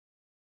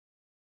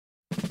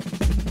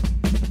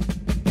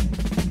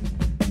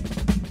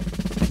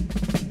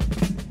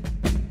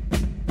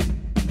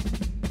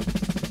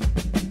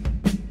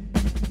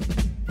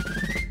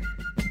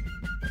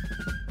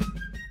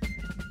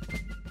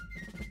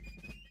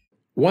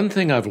One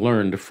thing I've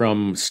learned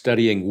from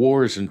studying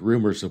wars and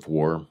rumors of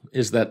war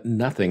is that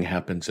nothing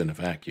happens in a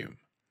vacuum.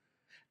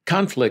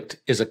 Conflict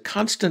is a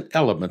constant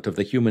element of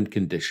the human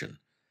condition,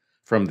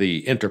 from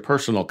the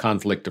interpersonal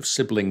conflict of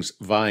siblings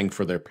vying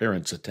for their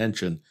parents'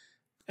 attention,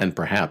 and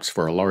perhaps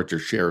for a larger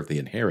share of the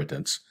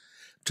inheritance,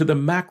 to the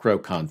macro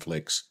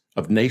conflicts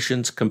of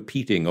nations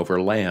competing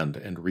over land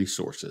and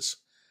resources.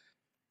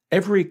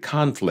 Every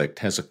conflict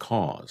has a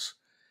cause,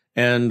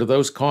 and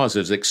those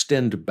causes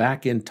extend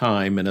back in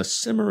time in a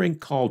simmering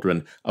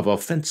cauldron of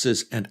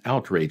offenses and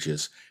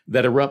outrages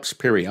that erupts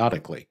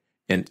periodically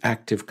in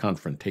active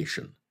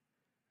confrontation.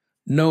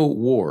 No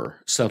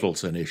war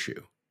settles an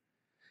issue.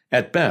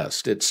 At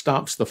best, it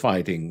stops the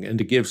fighting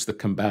and gives the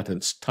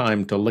combatants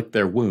time to lick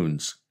their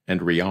wounds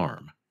and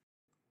rearm.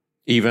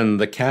 Even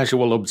the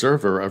casual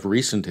observer of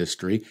recent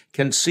history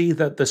can see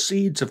that the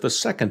seeds of the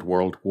Second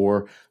World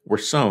War were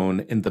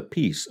sown in the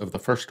peace of the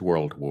First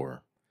World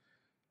War.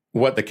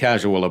 What the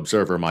casual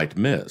observer might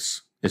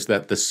miss is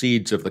that the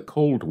seeds of the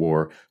Cold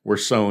War were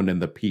sown in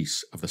the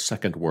peace of the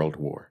Second World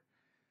War.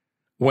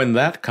 When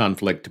that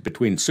conflict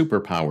between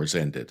superpowers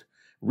ended,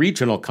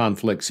 regional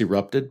conflicts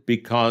erupted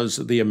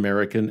because the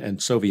American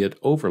and Soviet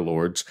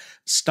overlords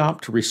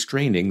stopped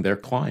restraining their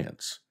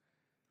clients.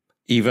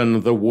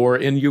 Even the war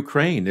in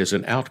Ukraine is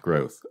an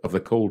outgrowth of the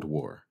Cold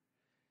War.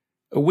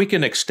 We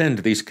can extend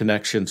these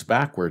connections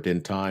backward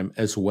in time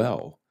as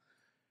well.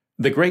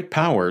 The great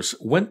powers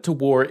went to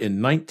war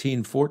in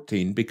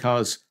 1914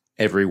 because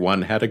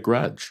everyone had a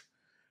grudge.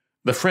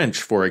 The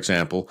French, for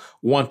example,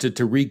 wanted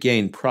to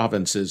regain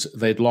provinces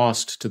they'd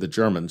lost to the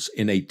Germans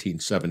in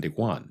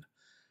 1871.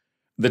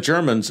 The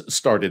Germans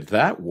started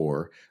that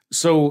war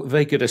so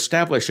they could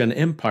establish an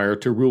empire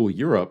to rule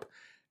Europe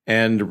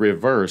and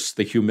reverse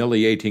the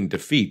humiliating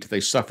defeat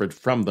they suffered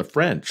from the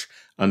French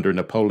under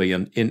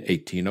Napoleon in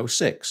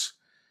 1806.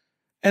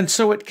 And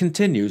so it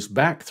continues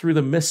back through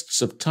the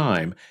mists of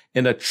time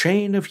in a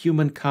chain of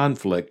human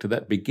conflict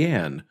that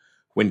began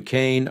when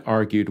Cain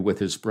argued with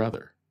his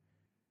brother.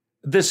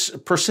 This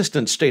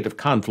persistent state of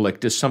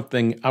conflict is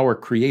something our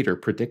Creator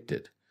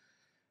predicted.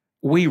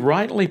 We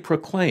rightly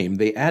proclaim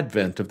the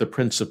advent of the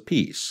Prince of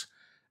Peace,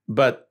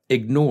 but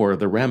ignore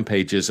the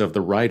rampages of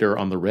the rider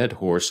on the red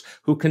horse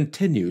who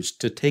continues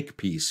to take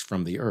peace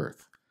from the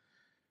earth.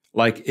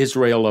 Like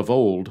Israel of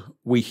old,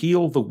 we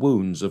heal the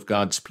wounds of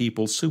God's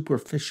people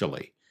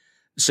superficially,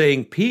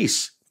 saying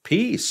peace,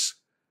 peace,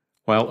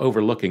 while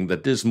overlooking the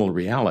dismal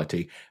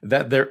reality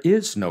that there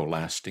is no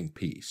lasting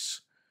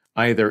peace,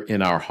 either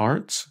in our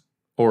hearts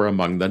or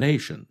among the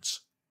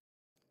nations.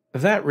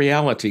 That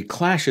reality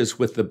clashes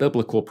with the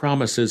biblical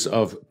promises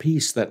of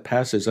peace that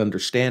passes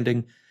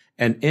understanding,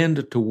 an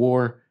end to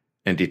war,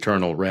 and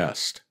eternal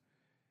rest.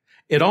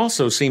 It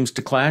also seems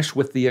to clash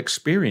with the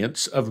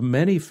experience of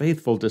many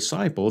faithful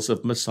disciples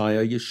of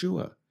Messiah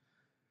Yeshua.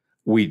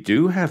 We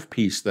do have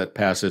peace that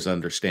passes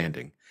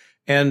understanding,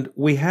 and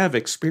we have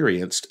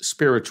experienced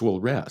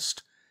spiritual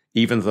rest,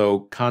 even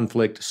though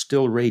conflict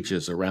still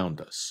rages around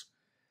us.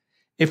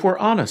 If we're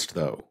honest,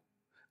 though,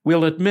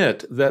 we'll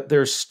admit that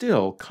there's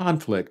still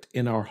conflict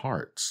in our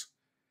hearts.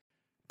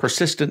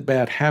 Persistent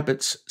bad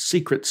habits,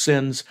 secret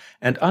sins,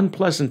 and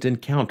unpleasant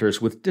encounters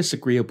with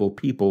disagreeable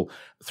people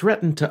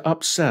threaten to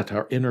upset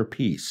our inner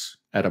peace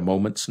at a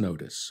moment's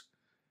notice.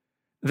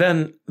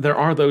 Then there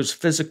are those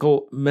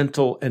physical,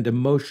 mental, and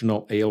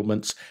emotional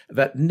ailments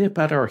that nip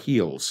at our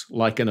heels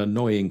like an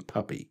annoying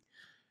puppy,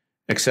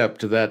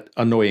 except that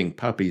annoying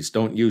puppies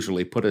don't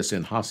usually put us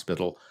in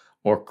hospital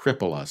or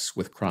cripple us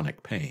with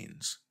chronic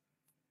pains.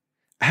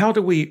 How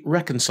do we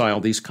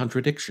reconcile these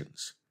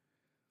contradictions?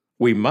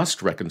 We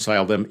must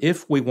reconcile them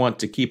if we want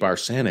to keep our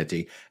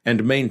sanity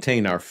and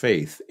maintain our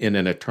faith in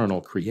an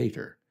eternal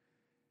Creator.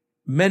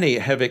 Many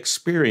have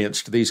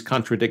experienced these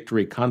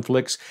contradictory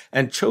conflicts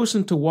and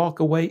chosen to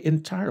walk away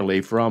entirely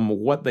from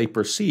what they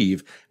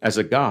perceive as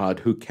a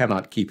God who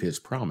cannot keep His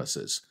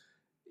promises,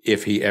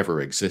 if He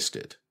ever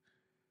existed.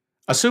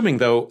 Assuming,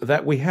 though,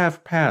 that we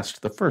have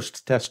passed the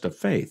first test of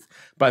faith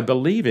by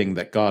believing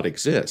that God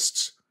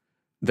exists,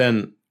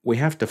 then we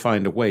have to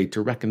find a way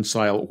to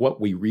reconcile what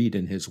we read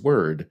in His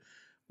Word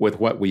with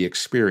what we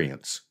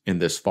experience in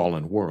this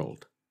fallen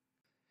world.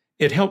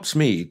 It helps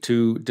me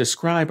to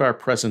describe our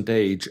present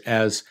age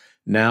as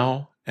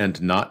now and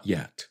not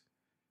yet.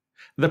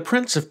 The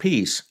Prince of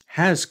Peace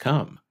has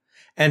come,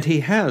 and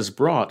He has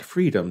brought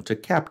freedom to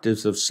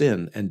captives of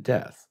sin and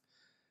death.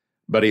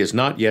 But He has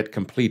not yet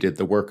completed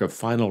the work of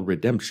final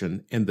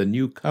redemption in the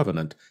new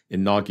covenant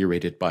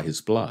inaugurated by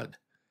His blood.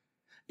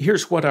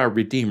 Here's what our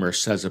Redeemer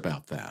says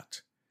about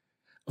that.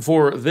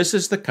 For this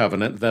is the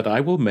covenant that I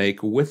will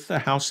make with the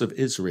house of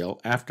Israel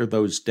after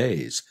those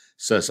days,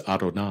 says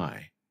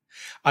Adonai.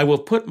 I will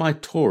put my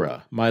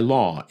Torah, my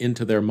law,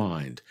 into their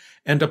mind,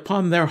 and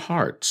upon their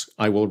hearts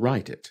I will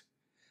write it.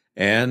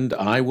 And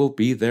I will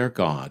be their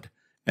God,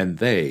 and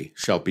they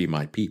shall be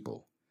my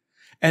people.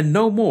 And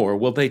no more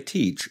will they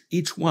teach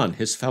each one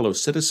his fellow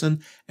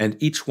citizen and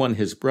each one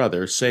his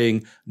brother,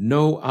 saying,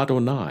 Know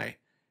Adonai,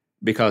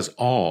 because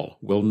all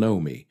will know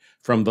me,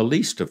 from the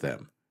least of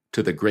them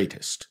to the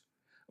greatest.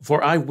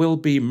 For I will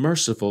be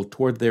merciful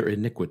toward their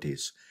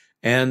iniquities,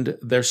 and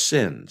their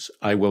sins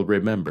I will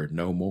remember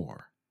no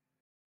more.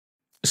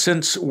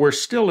 Since we're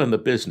still in the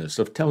business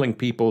of telling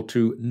people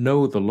to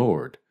know the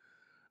Lord,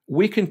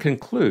 we can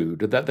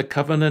conclude that the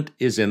covenant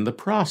is in the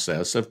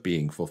process of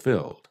being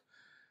fulfilled.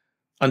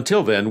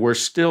 Until then, we're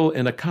still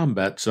in a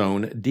combat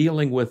zone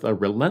dealing with a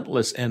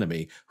relentless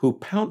enemy who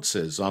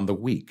pounces on the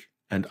weak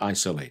and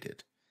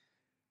isolated.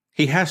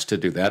 He has to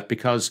do that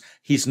because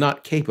he's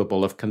not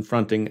capable of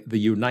confronting the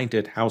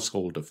united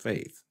household of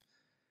faith.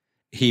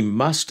 He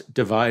must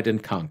divide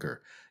and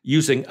conquer,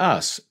 using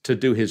us to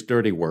do his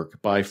dirty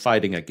work by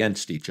fighting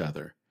against each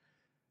other.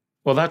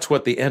 Well, that's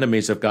what the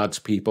enemies of God's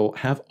people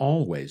have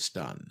always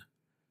done.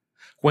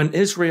 When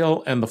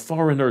Israel and the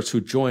foreigners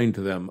who joined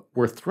them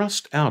were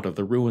thrust out of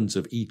the ruins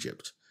of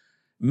Egypt,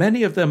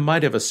 many of them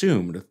might have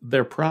assumed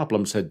their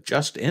problems had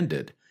just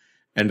ended,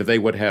 and they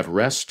would have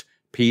rest,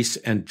 peace,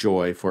 and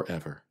joy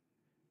forever.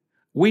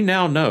 We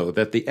now know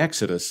that the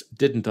Exodus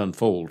didn't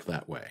unfold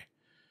that way.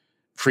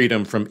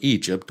 Freedom from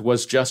Egypt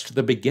was just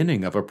the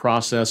beginning of a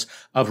process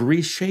of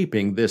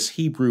reshaping this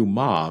Hebrew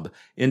mob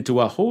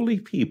into a holy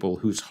people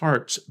whose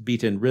hearts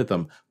beat in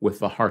rhythm with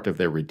the heart of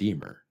their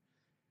Redeemer.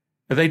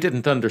 They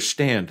didn't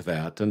understand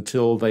that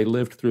until they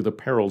lived through the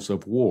perils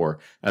of war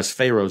as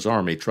Pharaoh's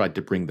army tried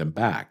to bring them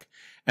back,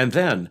 and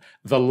then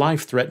the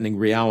life-threatening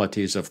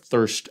realities of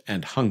thirst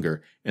and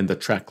hunger in the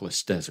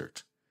trackless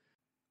desert.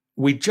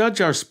 We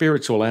judge our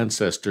spiritual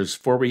ancestors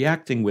for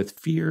reacting with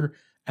fear,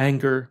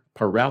 anger,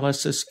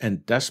 paralysis,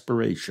 and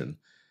desperation.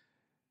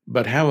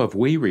 But how have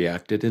we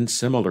reacted in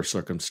similar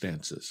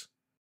circumstances?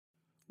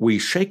 We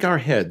shake our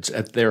heads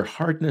at their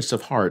hardness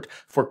of heart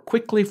for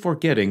quickly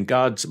forgetting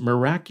God's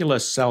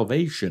miraculous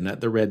salvation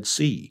at the Red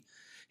Sea,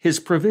 his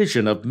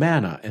provision of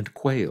manna and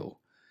quail,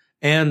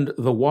 and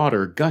the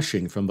water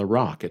gushing from the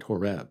rock at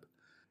Horeb.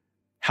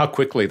 How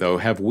quickly, though,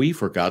 have we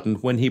forgotten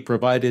when he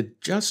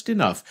provided just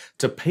enough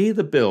to pay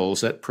the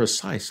bills at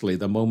precisely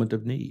the moment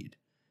of need?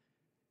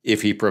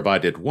 If he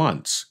provided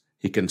once,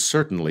 he can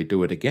certainly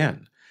do it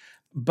again.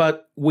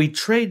 But we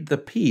trade the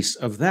peace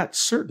of that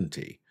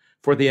certainty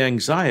for the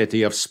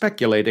anxiety of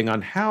speculating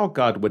on how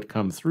God would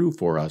come through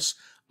for us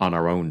on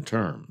our own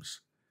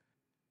terms.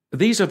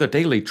 These are the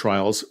daily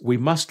trials we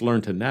must learn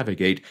to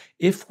navigate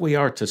if we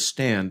are to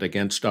stand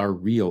against our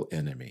real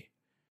enemy.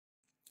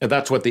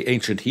 That's what the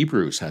ancient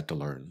Hebrews had to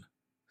learn.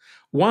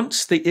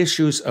 Once the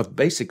issues of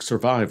basic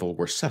survival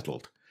were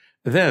settled,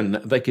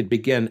 then they could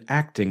begin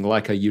acting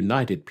like a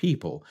united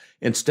people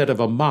instead of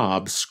a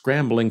mob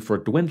scrambling for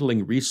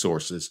dwindling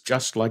resources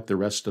just like the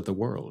rest of the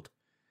world.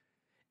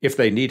 If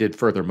they needed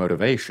further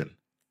motivation,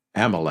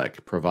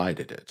 Amalek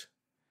provided it.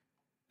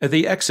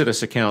 The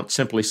Exodus account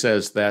simply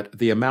says that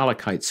the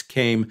Amalekites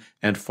came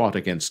and fought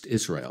against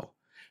Israel,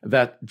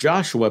 that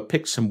Joshua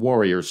picked some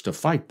warriors to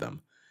fight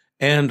them,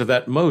 and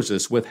that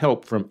Moses, with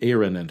help from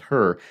Aaron and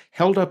Hur,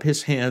 held up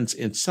his hands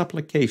in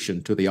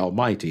supplication to the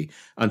Almighty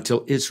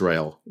until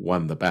Israel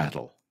won the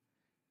battle.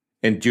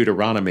 In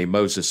Deuteronomy,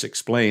 Moses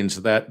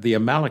explains that the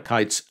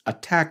Amalekites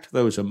attacked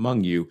those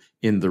among you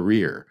in the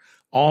rear,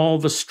 all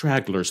the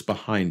stragglers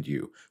behind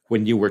you,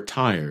 when you were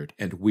tired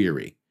and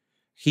weary.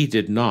 He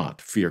did not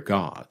fear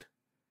God.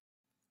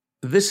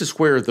 This is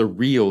where the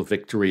real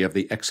victory of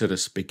the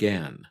Exodus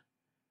began.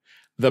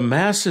 The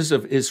masses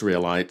of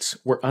Israelites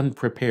were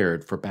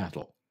unprepared for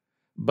battle,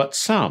 but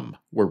some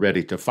were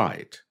ready to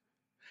fight.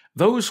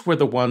 Those were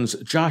the ones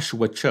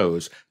Joshua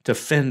chose to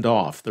fend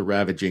off the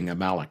ravaging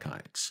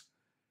Amalekites.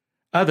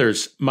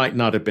 Others might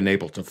not have been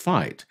able to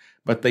fight,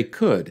 but they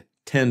could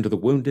tend the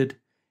wounded,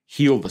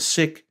 heal the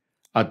sick,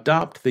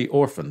 adopt the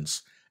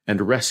orphans,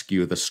 and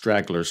rescue the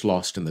stragglers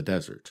lost in the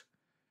desert.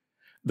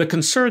 The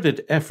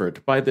concerted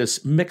effort by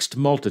this mixed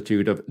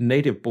multitude of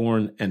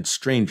native-born and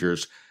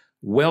strangers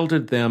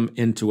welded them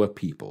into a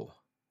people.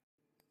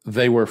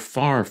 They were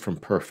far from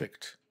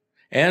perfect,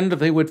 and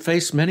they would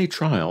face many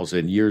trials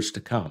in years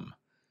to come,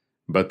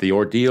 but the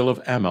ordeal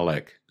of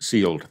Amalek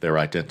sealed their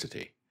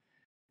identity.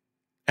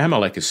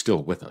 Amalek is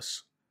still with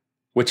us,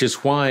 which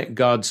is why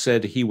God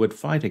said he would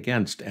fight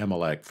against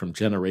Amalek from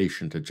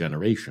generation to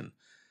generation,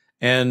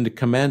 and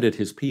commanded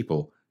his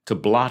people to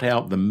blot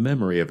out the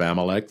memory of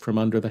Amalek from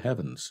under the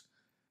heavens.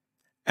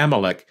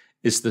 Amalek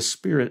is the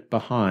spirit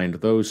behind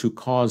those who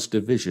cause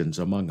divisions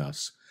among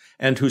us,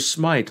 and who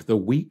smite the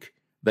weak,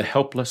 the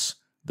helpless,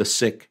 the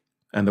sick,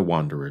 and the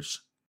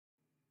wanderers.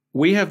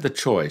 We have the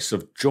choice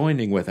of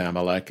joining with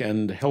Amalek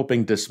and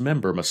helping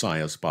dismember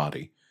Messiah's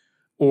body,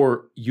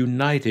 or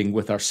uniting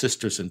with our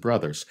sisters and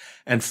brothers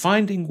and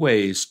finding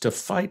ways to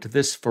fight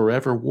this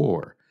forever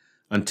war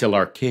until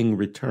our King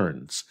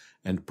returns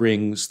and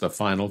brings the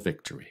final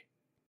victory.